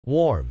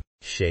Warm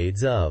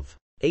shades of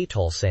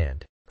atoll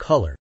sand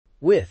color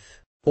with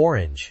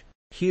orange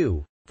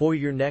hue for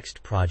your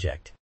next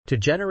project. To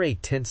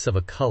generate tints of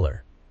a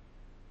color,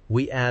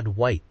 we add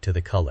white to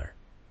the color.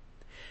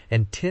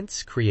 And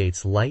tints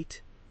creates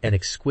light and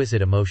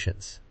exquisite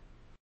emotions.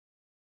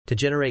 To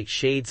generate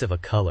shades of a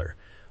color,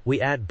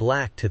 we add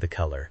black to the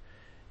color,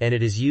 and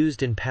it is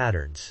used in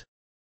patterns.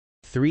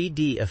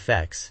 3D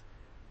effects,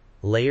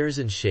 layers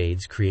and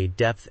shades create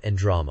depth and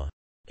drama.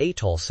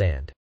 Atoll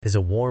sand is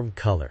a warm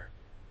color,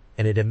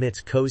 and it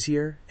emits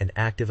cozier and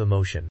active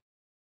emotion.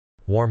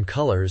 Warm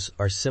colors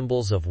are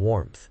symbols of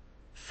warmth,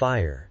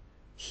 fire,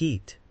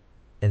 heat,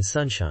 and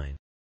sunshine.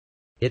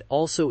 It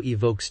also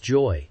evokes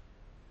joy,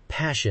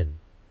 passion,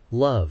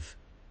 love,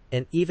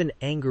 and even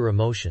anger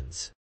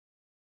emotions.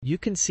 You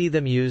can see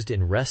them used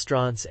in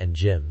restaurants and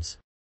gyms,